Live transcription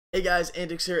Hey guys,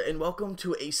 Antics here, and welcome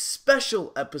to a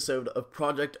special episode of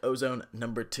Project Ozone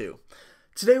number 2.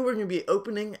 Today we're going to be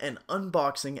opening and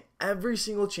unboxing every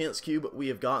single chance cube we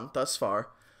have gotten thus far,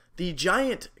 the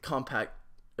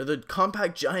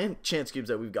compact giant chance cubes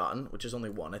that we've gotten, which is only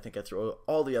one. I think I threw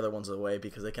all the other ones away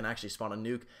because they can actually spawn a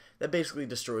nuke that basically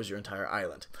destroys your entire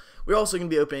island. We're also going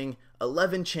to be opening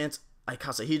 11 chance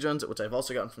icosahedrons, which I've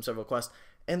also gotten from several quests,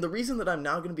 and the reason that I'm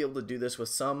now going to be able to do this with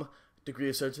some degree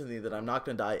of certainty that I'm not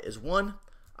going to die is 1,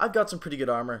 I've got some pretty good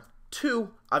armor,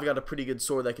 2, I've got a pretty good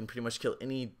sword that can pretty much kill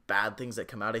any bad things that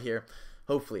come out of here,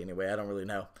 hopefully anyway, I don't really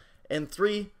know, and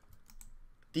 3,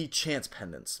 the chance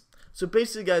pendants. So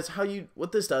basically guys,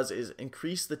 what this does is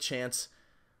increase the chance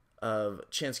of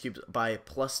chance cubes by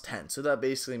plus 10, so that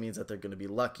basically means that they're going to be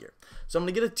luckier. So I'm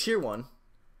going to get a tier 1,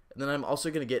 and then I'm also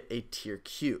going to get a tier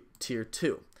 2.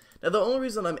 Now the only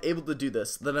reason I'm able to do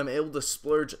this, that I'm able to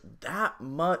splurge that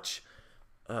much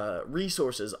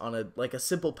resources on a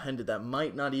simple pendant that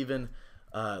might not even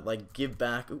give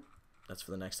back. Ooh, that's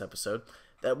for the next episode.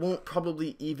 That won't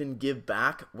probably even give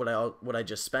back what I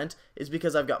just spent, is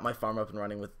because I've got my farm up and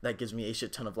running with that gives me a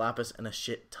shit ton of lapis and a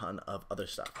shit ton of other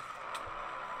stuff.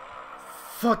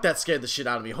 Fuck, that scared the shit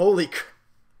out of me. Holy crap.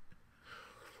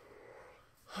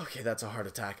 Okay, that's a heart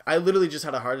attack. I literally just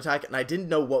had a heart attack, and I didn't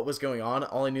know what was going on.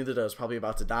 All I knew that I was probably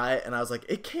about to die, and I was like,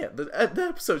 it can't. The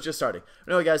episode's just starting.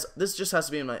 Anyway, guys, this just has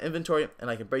to be in my inventory, and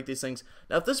I can break these things.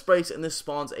 Now, if this breaks and this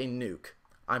spawns a nuke,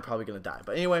 I'm probably going to die.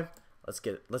 But anyway, let's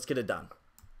get it done.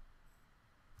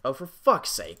 Oh, for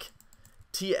fuck's sake.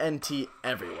 TNT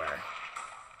everywhere.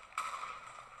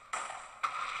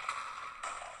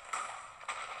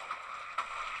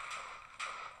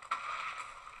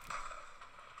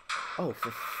 Oh,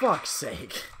 for fuck's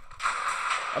sake.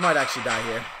 I might actually die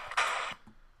here.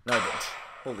 No, I didn't.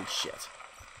 Holy shit.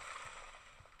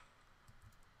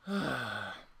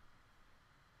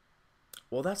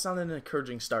 Well, that's not an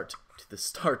encouraging start to the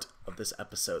start of this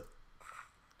episode.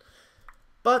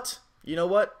 But, you know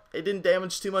what? It didn't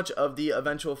damage too much of the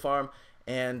eventual farm,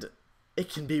 and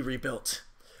it can be rebuilt.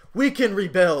 We can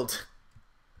rebuild!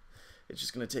 It's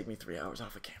just going to take me 3 hours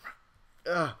off the camera.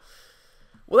 Ugh.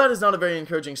 Well, that is not a very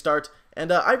encouraging start, and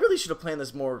I really should have planned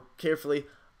this more carefully.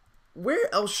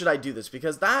 Where else should I do this?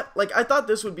 Because I thought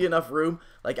this would be enough room,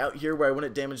 out here where I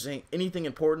wouldn't damage anything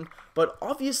important, but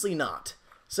obviously not.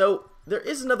 So, there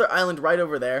is another island right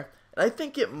over there, and I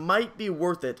think it might be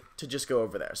worth it to just go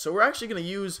over there. So, we're actually going to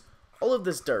use all of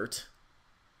this dirt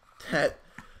that,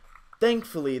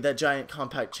 thankfully, that giant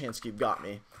compact chance cube got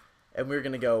me, and we're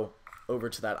going to go over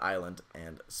to that island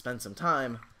and spend some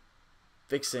time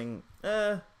fixing,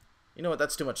 you know what,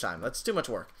 that's too much time. That's too much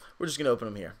work. We're just going to open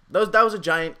them here. That was a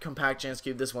giant compact chance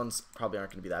cube. This one's probably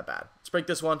aren't going to be that bad. Let's break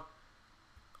this one.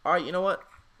 Alright, you know what?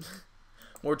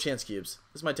 More chance cubes.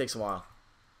 This might take some while.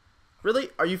 Really?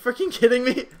 Are you freaking kidding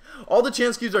me? All the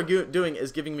chance cubes are doing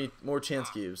is giving me more chance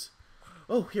cubes.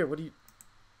 Oh, here, what do you...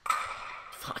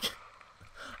 Fuck.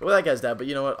 Well, that guy's dead, but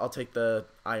you know what? I'll take the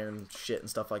iron shit and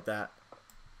stuff like that.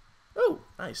 Oh,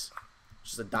 nice.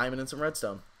 Just a diamond and some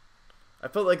redstone. I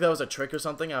felt like that was a trick or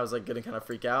something. I was getting kind of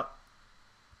freaked out.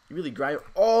 You really grind.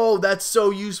 Oh, that's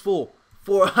so useful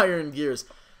for iron gears.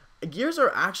 Gears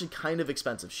are actually kind of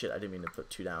expensive. Shit, I didn't mean to put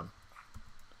 2 down.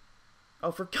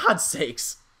 Oh, for God's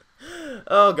sakes.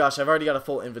 Oh gosh, I've already got a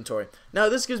full inventory. Now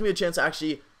this gives me a chance to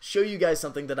actually show you guys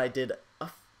something that I did.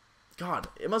 God,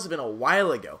 it must have been a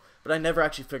while ago, but I never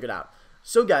actually figured out.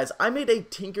 So guys, I made a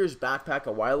Tinker's backpack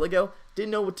a while ago. Didn't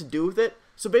know what to do with it.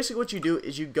 So basically what you do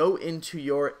is you go into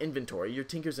your inventory, your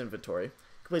Tinker's inventory,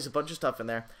 you place a bunch of stuff in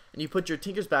there, and you put your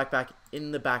Tinker's backpack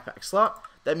in the backpack slot.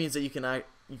 That means that you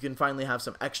can finally have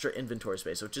some extra inventory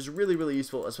space, which is really, really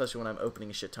useful, especially when I'm opening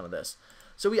a shit ton of this.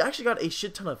 So we actually got a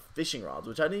shit ton of fishing rods,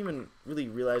 which I didn't even really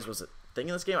realize was a thing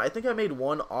in this game. I think I made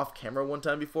one off camera one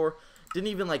time before. Didn't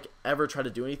even ever try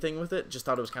to do anything with it, just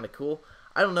thought it was kind of cool.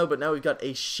 I don't know, but now we've got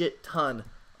a shit ton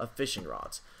of fishing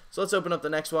rods. So let's open up the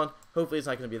next one. Hopefully it's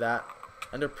not going to be that.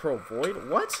 Ender Pearl Void?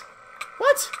 What?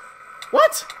 What?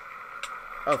 What?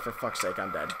 Oh, for fuck's sake,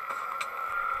 I'm dead.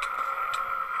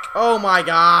 Oh my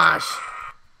gosh!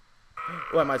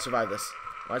 Oh, I might survive this.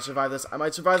 I might survive this. I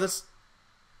might survive this.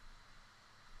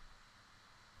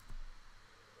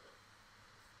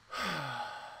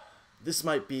 This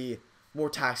might be more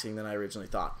taxing than I originally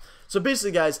thought. So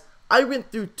basically, guys, I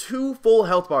went through 2 full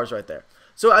health bars right there.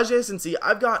 So as you guys can see,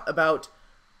 I've got about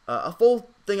a full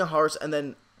thing of hearts and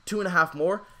then 2.5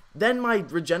 more. Then my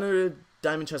regenerative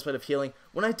diamond chestplate of healing,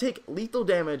 when I take lethal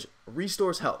damage,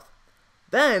 restores health.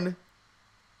 Then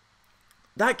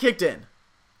that kicked in.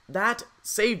 that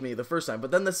saved me the first time.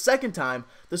 But then the second time,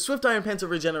 the Swift Iron Pants of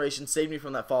Regeneration saved me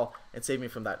from that fall and saved me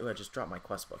from that. Ooh, I just dropped my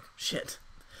quest book. Shit.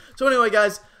 So anyway,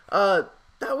 guys, that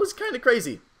was kind of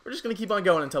crazy. We're just going to keep on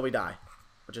going until we die.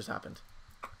 What just happened?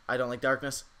 I don't like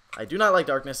darkness. I do not like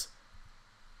darkness.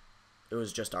 It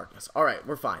was just darkness. Alright,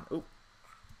 we're fine. Ooh.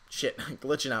 Shit.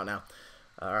 Glitching out now.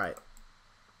 Alright.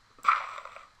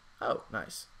 Oh,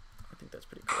 nice. I think that's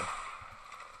pretty cool.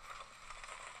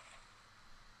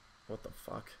 What the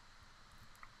fuck?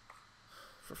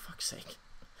 For fuck's sake.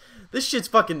 This shit's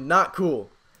fucking not cool.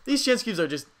 These chance cubes are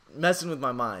just messing with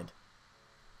my mind.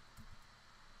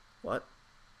 What?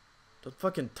 Don't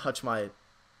fucking touch my...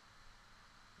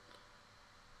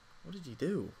 What did he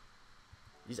do?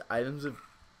 These items have...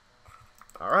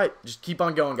 Alright, just keep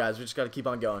on going, guys. We just gotta keep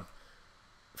on going.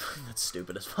 That's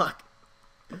stupid as fuck.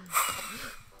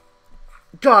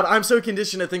 God, I'm so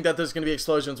conditioned to think that there's gonna be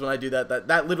explosions when I do that.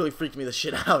 That literally freaked me the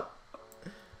shit out.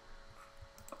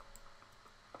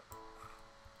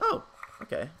 Oh,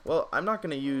 okay. Well, I'm not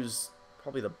gonna use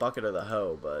probably the bucket or the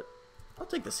hoe, but I'll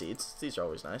take the seeds. Seeds are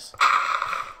always nice.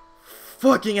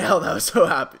 Fucking hell, that was so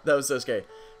happy. That was so scary.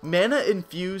 Mana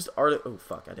infused art. Oh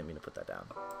fuck, I didn't mean to put that down.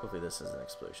 Hopefully this is an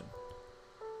explosion.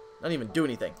 Not even do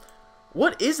anything.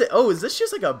 What is it? Oh, is this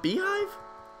just like a beehive?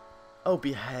 Oh,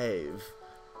 behave.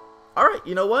 Alright,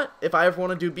 you know what? If I ever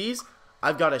want to do bees,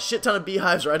 I've got a shit ton of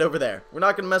beehives right over there. We're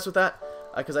not going to mess with that.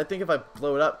 Because I think if I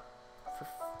blow it up...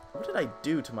 What did I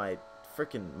do to my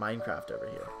freaking Minecraft over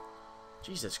here?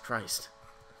 Jesus Christ.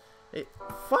 Hey,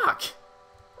 fuck!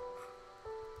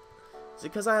 Is it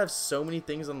because I have so many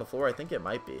things on the floor? I think it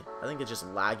might be. I think it's just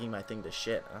lagging my thing to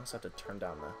shit. I also have to turn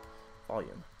down the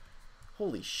volume.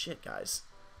 Holy shit, guys.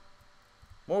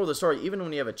 Moral of the story, even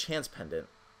when you have a chance pendant,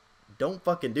 don't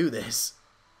fucking do this.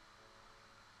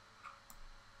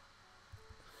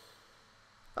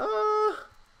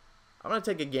 I'm gonna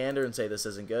take a gander and say this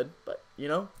isn't good, but, you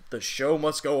know, the show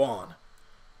must go on.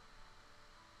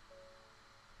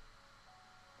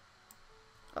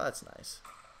 Oh, that's nice.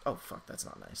 Oh, fuck, that's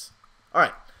not nice.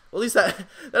 Alright, well, at least that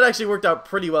actually worked out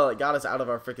pretty well. It got us out of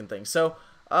our freaking thing. So,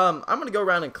 I'm gonna go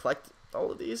around and collect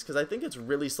all of these, because I think it's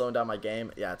really slowing down my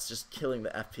game. Yeah, it's just killing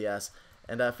the FPS.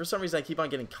 And for some reason, I keep on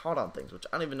getting caught on things, which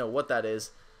I don't even know what that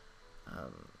is.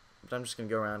 But I'm just gonna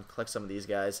go around, collect some of these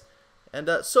guys. And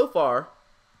so far,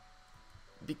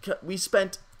 because we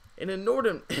spent an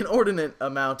inordinate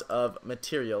amount of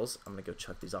materials, I'm going to go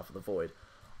chuck these off of the void,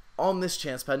 on this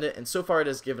chance pendant, and so far it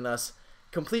has given us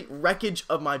complete wreckage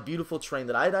of my beautiful terrain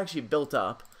that I had actually built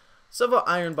up, several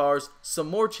iron bars,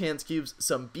 some more chance cubes,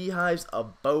 some beehives, a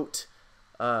boat,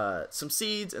 some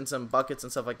seeds, and some buckets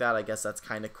and stuff like that. I guess that's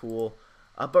kind of cool,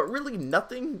 but really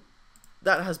nothing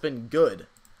that has been good.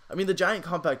 I mean, the giant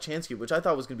compact chance cube, which I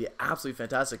thought was going to be absolutely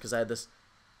fantastic because I had this...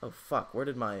 Oh, fuck. Where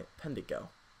did my pendant go?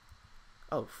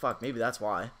 Oh, fuck. Maybe that's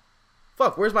why.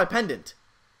 Fuck, where's my pendant?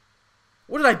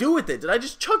 What did I do with it? Did I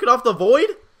just chuck it off the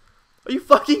void? Are you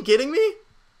fucking kidding me?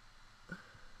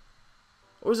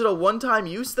 Or was it a one-time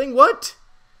use thing? What?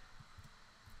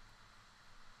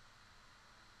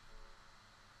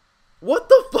 What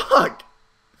the fuck?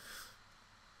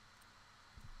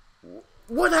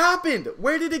 What happened?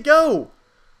 Where did it go?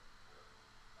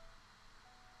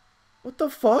 What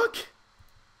the fuck?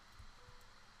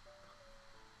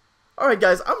 Alright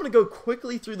guys, I'm going to go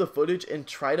quickly through the footage and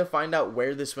try to find out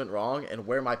where this went wrong and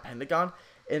where my Pentagon.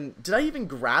 And did I even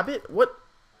grab it? What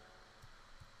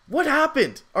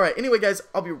happened? Alright, anyway guys,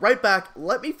 I'll be right back.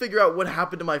 Let me figure out what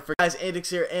happened to my guys' antics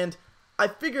here, and I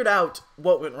figured out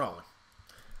what went wrong.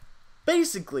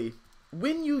 Basically,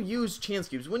 when you use chance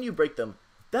cubes, when you break them,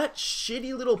 that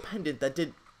shitty little pendant that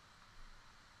did...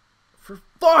 For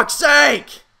fuck's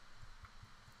sake!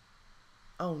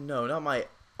 Oh no, not my...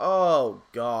 Oh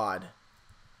god.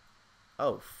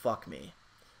 Oh, fuck me.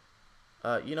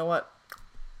 You know what?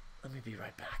 Let me be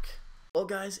right back. Well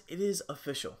guys, it is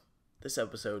official. This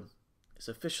episode is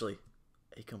officially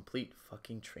a complete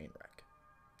fucking train wreck.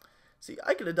 See,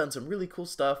 I could have done some really cool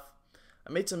stuff.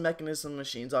 I made some mechanism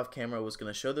machines off camera. I was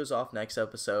going to show those off next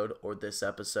episode or this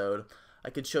episode. I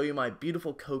could show you my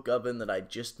beautiful coke oven that I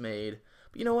just made.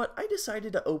 But you know what? I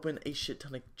decided to open a shit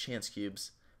ton of chance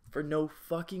cubes for no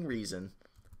fucking reason.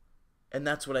 And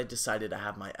that's what I decided to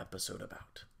have my episode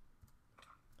about.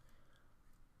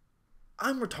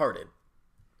 I'm retarded.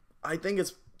 I think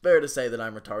it's fair to say that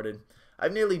I'm retarded.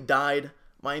 I've nearly died.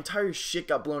 My entire shit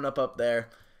got blown up there.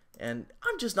 And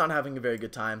I'm just not having a very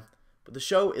good time. But the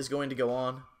show is going to go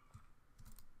on.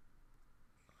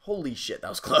 Holy shit, that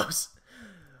was close.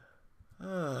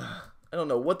 I don't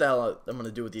know what the hell I'm going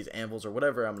to do with these anvils or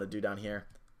whatever I'm going to do down here.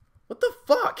 What the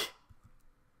fuck?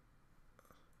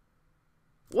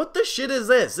 What the shit is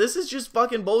this? This is just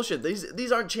fucking bullshit.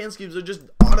 These aren't chance cubes. They're just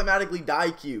automatically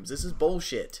die cubes. This is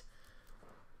bullshit.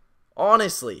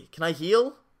 Honestly. Can I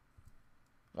heal?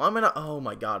 Why am I not? Oh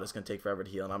my god, it's going to take forever to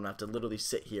heal. And I'm going to have to literally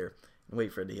sit here and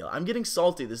wait for it to heal. I'm getting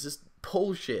salty. This is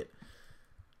bullshit.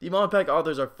 The mod pack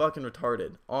authors are fucking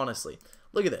retarded. Honestly.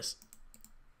 Look at this.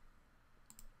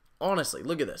 Honestly,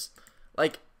 look at this.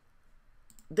 Like,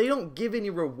 they don't give any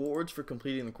rewards for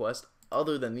completing the quest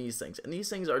other than these things. And these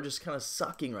things are just kind of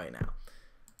sucking right now.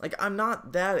 Like, I'm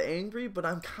not that angry, but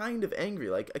I'm kind of angry.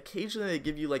 Like, occasionally they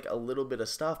give you, like, a little bit of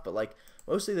stuff. But, like,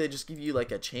 mostly they just give you,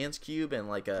 like, a chance cube and,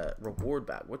 like, a reward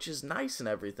bag. Which is nice and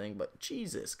everything, but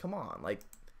Jesus, come on. Like,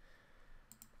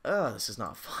 this is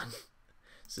not fun.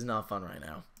 This is not fun right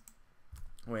now.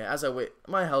 Wait, as I wait,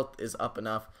 my health is up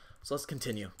enough. So let's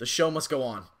continue. The show must go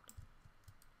on.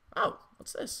 Oh,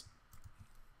 what's this?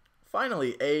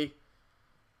 Finally, a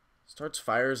starts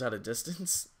fires at a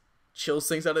distance, chills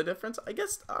things at a difference. I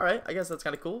guess, alright, I guess that's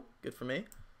kind of cool. Good for me.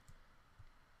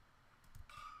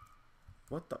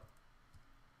 What the?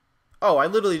 Oh, I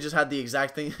literally just had the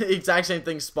exact same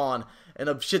thing spawn, and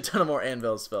a shit ton of more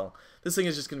anvils fill. This thing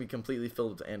is just going to be completely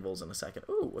filled with anvils in a second.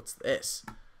 Ooh, what's this?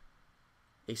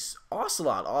 A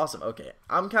ocelot. Awesome. Okay,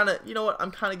 I'm kind of, you know what?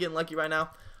 I'm kind of getting lucky right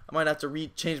now. I might have to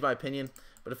change my opinion,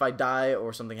 but if I die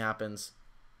or something happens...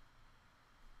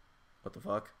 What the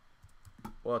fuck?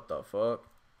 What the fuck?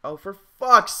 Oh, for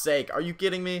fuck's sake. Are you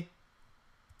kidding me?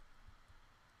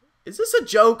 Is this a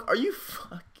joke? Are you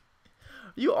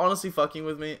honestly fucking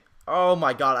with me? Oh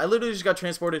my god. I literally just got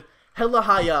transported hella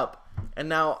high up. And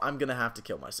now I'm gonna have to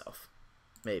kill myself.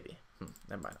 Maybe.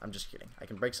 Never mind. I'm just kidding. I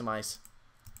can break some ice.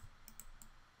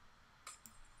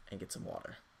 And get some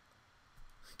water.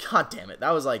 God damn it.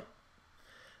 That was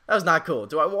not cool.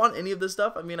 Do I want any of this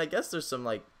stuff? I mean, I guess there's some,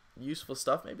 like, useful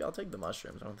stuff. Maybe I'll take the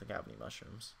mushrooms. I don't think I have any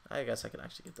mushrooms. I guess I can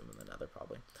actually get them in the nether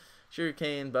probably.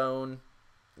 Sugarcane, bone,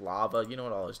 lava. You know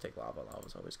what? I'll always take lava.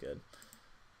 Lava's always good.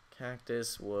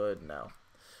 Cactus, wood, no.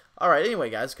 Alright, anyway,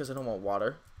 guys, because I don't want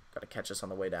water. Gotta catch us on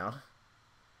the way down.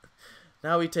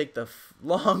 Now we take the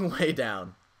long way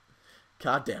down.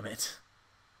 God damn it.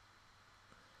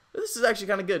 This is actually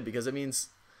kind of good because it means...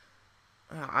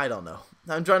 I don't know.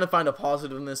 I'm trying to find a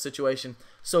positive in this situation.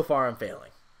 So far, I'm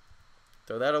failing.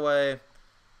 Throw that away.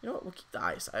 You know what? We'll keep the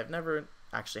ice. I've never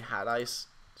actually had ice.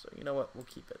 So, you know what? We'll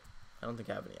keep it. I don't think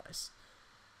I have any ice.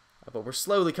 But we're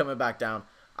slowly coming back down.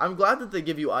 I'm glad that they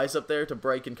give you ice up there to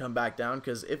break and come back down.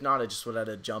 Because if not, I just would have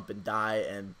had to jump and die.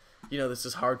 And, you know, this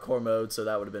is hardcore mode. So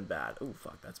that would have been bad. Ooh,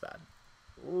 fuck. That's bad.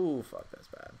 Ooh, fuck. That's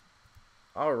bad.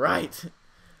 Alright.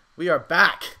 We are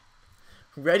back.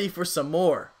 Ready for some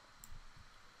more.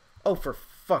 Oh, for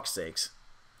fuck's sakes.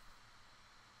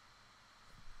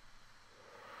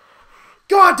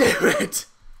 God damn it!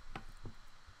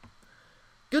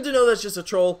 Good to know that's just a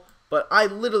troll, but I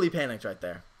literally panicked right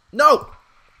there. No!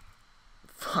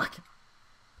 Fuck.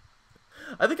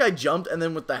 I think I jumped and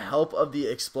then with the help of the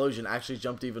explosion actually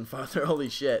jumped even farther. Holy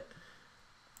shit.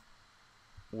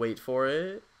 Wait for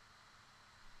it.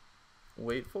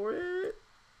 Wait for it.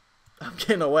 I'm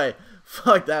getting away.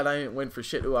 Fuck that. I didn't win for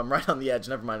shit. Ooh, I'm right on the edge.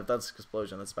 Never mind. If that's an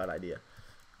explosion, that's a bad idea.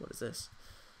 What is this?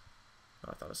 Oh,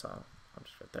 I thought I saw him. I'm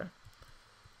just right there.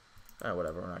 Alright,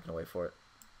 whatever. We're not going to wait for it.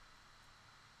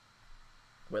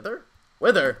 Wither?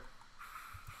 Wither?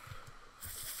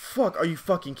 Fuck, are you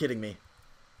fucking kidding me?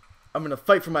 I'm going to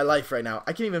fight for my life right now.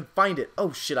 I can't even find it.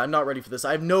 Oh, shit. I'm not ready for this.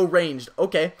 I have no ranged.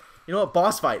 Okay. You know what?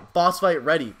 Boss fight. Boss fight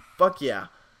ready. Fuck yeah.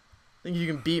 Think you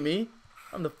can beat me?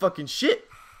 I'm the fucking shit.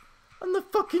 I'm the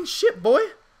fucking shit, boy.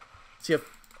 See if...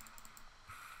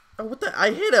 Oh, what the...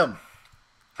 I hit him.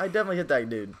 I definitely hit that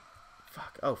dude.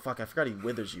 Fuck. Oh, fuck. I forgot he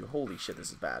withers you. Holy shit, this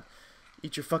is bad.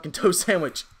 Eat your fucking toast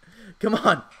sandwich. Come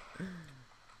on.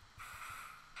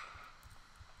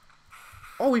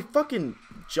 Oh, he fucking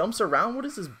jumps around? What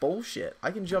is this bullshit? I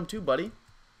can jump too, buddy.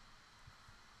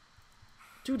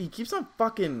 Dude, he keeps on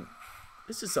fucking...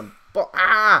 This is some...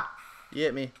 Ah! He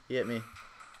hit me. He hit me.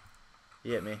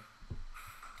 He hit me.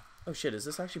 Oh shit, is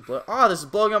this actually blow? Oh, this is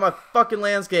blowing up my fucking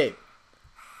landscape.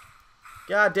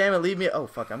 God damn it, leave me. Oh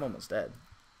fuck, I'm almost dead.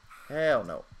 Hell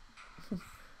no.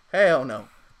 Hell no.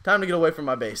 Time to get away from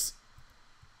my base.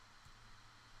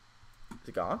 Is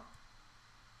it gone?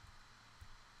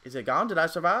 Is it gone? Did I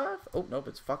survive? Oh, nope,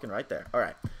 it's fucking right there.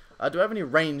 Alright. Do I have any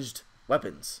ranged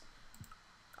weapons?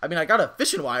 I mean, I got a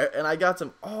fishing wire, and I got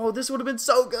some... Oh, this would have been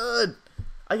so good!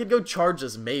 I could go charge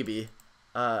this, maybe.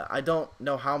 I don't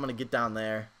know how I'm going to get down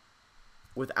there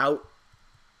without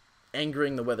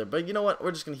angering the wither. But you know what?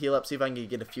 We're just going to heal up, see if I can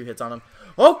get a few hits on him.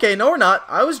 Okay, no we're not.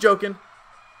 I was joking.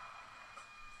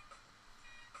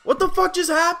 What the fuck just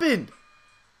happened?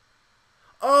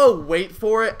 Oh, wait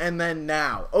for it, and then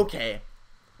now. Okay.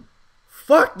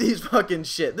 Fuck these fucking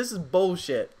shit. This is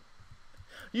bullshit.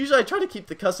 Usually I try to keep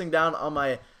the cussing down on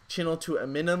my channel to a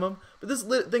minimum, but this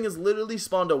thing has literally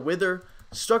spawned a wither,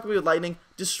 struck me with lightning,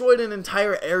 destroyed an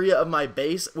entire area of my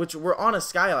base, which we're on a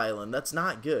sky island. That's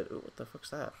not good. Ooh, what the fuck's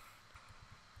that?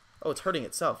 Oh, it's hurting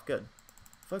itself. Good.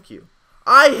 Fuck you.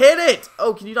 I hit it!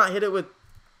 Oh, can you not hit it with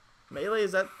melee?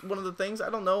 Is that one of the things? I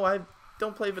don't know. I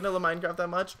don't play vanilla Minecraft that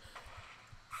much.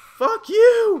 Fuck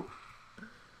you!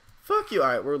 Fuck you.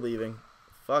 Alright, we're leaving.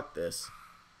 Fuck this.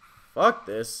 Fuck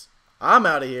this. I'm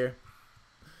out of here.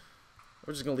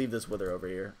 We're just going to leave this wither over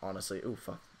here, honestly. Ooh,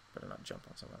 fuck. Better not jump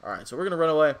on someone. Alright, so we're going to run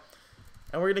away.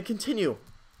 And we're going to continue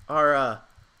our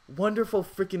wonderful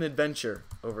freaking adventure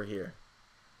over here.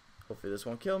 Hopefully this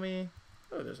won't kill me.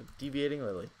 Oh, there's a deviating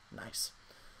lily. Nice.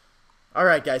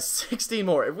 Alright, guys. 16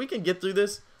 more. If we can get through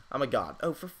this, I'm a god.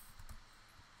 Oh, for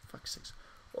fuck's sakes.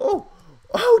 Oh!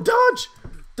 Oh, dodge!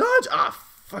 Dodge! Ah,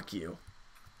 fuck you.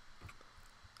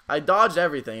 I dodged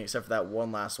everything except for that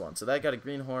one last one. So that got a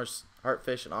green horse,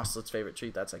 heartfish, and Ocelot's favorite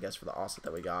treat. That's, I guess, for the Ocelot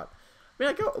that we got. I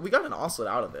mean, we got an Ocelot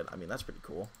out of it. I mean, that's pretty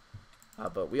cool.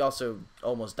 But we also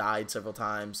almost died several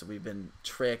times. We've been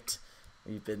tricked.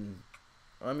 We've been...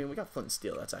 I mean, we got flint and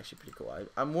steel. That's actually pretty cool.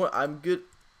 I'm good.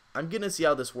 I'm gonna see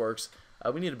how this works.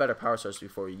 We need a better power source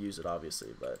before we use it, obviously.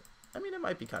 But I mean, it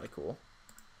might be kind of cool.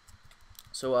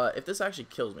 So if this actually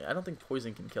kills me, I don't think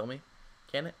poison can kill me.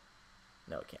 Can it?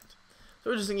 No, it can't. So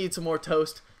we're just gonna eat some more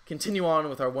toast. Continue on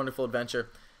with our wonderful adventure.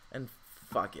 And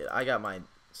fuck it, I got my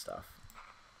stuff.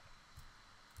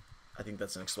 I think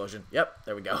that's an explosion. Yep,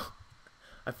 there we go.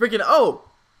 I freaking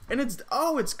and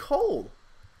it's coal.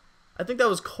 I think that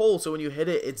was coal, so when you hit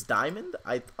it, it's diamond.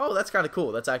 Oh, that's kind of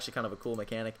cool. That's actually kind of a cool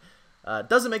mechanic.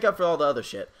 Doesn't make up for all the other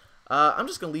shit. I'm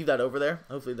just going to leave that over there.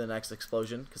 Hopefully the next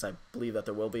explosion, because I believe that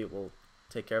there will be, will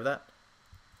take care of that.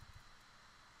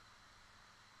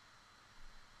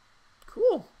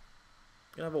 Cool.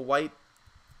 Gonna have a white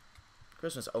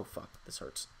Christmas. Oh, fuck. This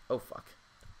hurts. Oh, fuck.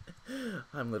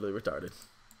 I'm literally retarded.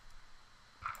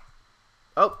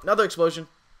 Oh, another explosion.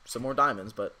 Some more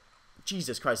diamonds, but...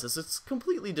 Jesus Christ, this is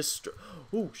completely destroyed.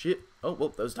 Oh, shit. Oh, well,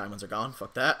 those diamonds are gone.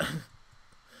 Fuck that.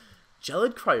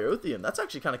 Gelid Cryotheum. That's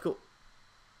actually kind of cool.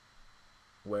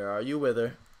 Where are you,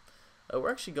 Wither? We're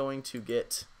actually going to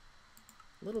get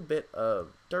a little bit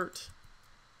of dirt.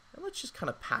 And let's just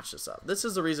kind of patch this up. This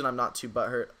is the reason I'm not too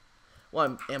butthurt.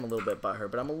 Well, I am a little bit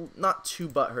butthurt, but I'm not too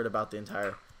butthurt about the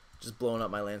entire just blowing up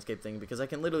my landscape thing, because I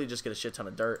can literally just get a shit ton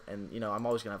of dirt. And, you know, I'm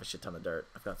always going to have a shit ton of dirt.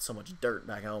 I've got so much dirt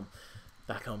back home.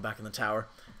 Back in the tower,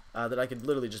 that I could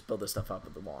literally just build this stuff up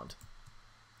with the wand.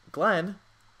 Glenn?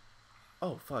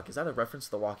 Oh, fuck, is that a reference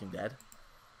to The Walking Dead?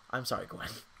 I'm sorry,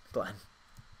 Glenn.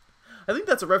 I think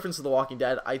that's a reference to The Walking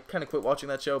Dead. I kind of quit watching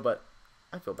that show, but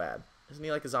I feel bad. Isn't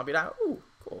he like a zombie now? Ooh,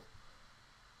 cool.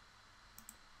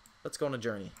 Let's go on a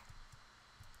journey.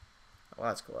 Well,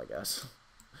 that's cool, I guess.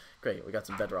 Great, we got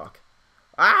some bedrock.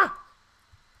 Ah!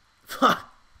 Fuck!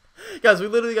 Guys, we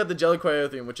literally got the Gelid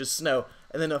Cryotheum, which is snow,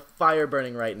 and then a fire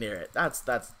burning right near it. That's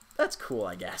cool,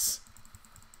 I guess.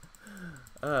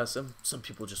 Some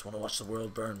people just want to watch the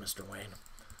world burn, Mr. Wayne.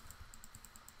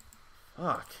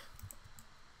 Fuck.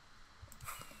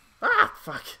 Ah,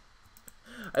 fuck.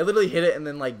 I literally hit it and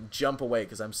then, like, jump away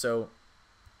because I'm so...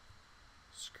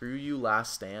 Screw you,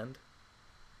 last stand.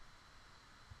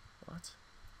 What?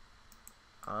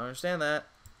 I don't understand that.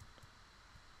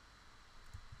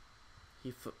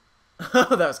 He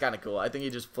that was kind of cool. I think he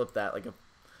just flipped that like a...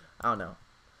 I don't know.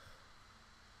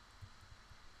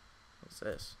 What's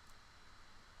this?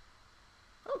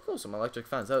 Oh, cool. Some electric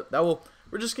fence. That will...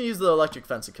 We're just going to use the electric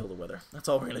fence to kill the wither. That's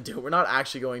all we're going to do. We're not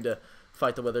actually going to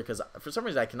fight the wither because for some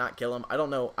reason I cannot kill him. I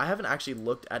don't know. I haven't actually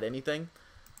looked at anything.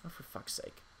 Oh, for fuck's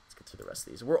sake. Let's get through the rest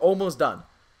of these. We're almost done.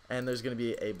 And there's going to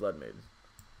be a blood moon.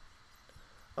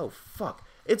 Oh, fuck.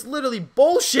 It's literally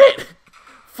bullshit!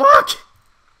 Fuck!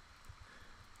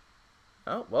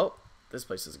 Oh, well, this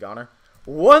place is a goner.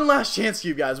 One last chance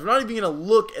cube, guys. We're not even going to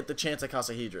look at the chance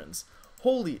icosahedrons.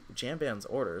 Holy... Jan Bam's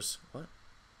orders. What?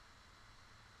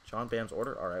 John Bam's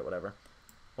order? Alright, whatever.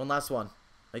 One last one.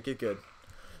 Make it good.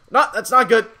 No, that's not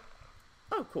good!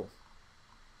 Oh, cool.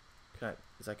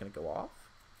 Is that going to go off?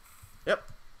 Yep.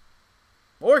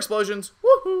 More explosions.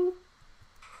 Woohoo!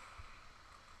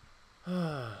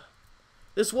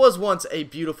 This was once a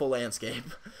beautiful landscape,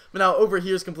 but now over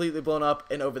here is completely blown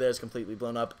up, and over there is completely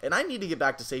blown up, and I need to get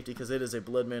back to safety because it is a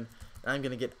blood moon, and I'm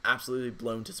going to get absolutely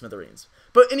blown to smithereens.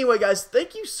 But anyway, guys,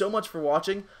 thank you so much for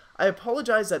watching. I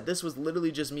apologize that this was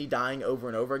literally just me dying over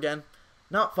and over again.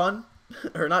 Not fun,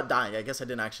 or not dying. I guess I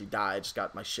didn't actually die. I just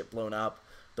got my shit blown up,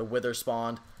 the wither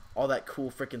spawned, all that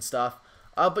cool freaking stuff.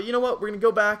 But you know what? We're going to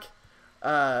go back,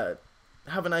 have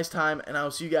a nice time, and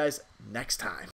I'll see you guys next time.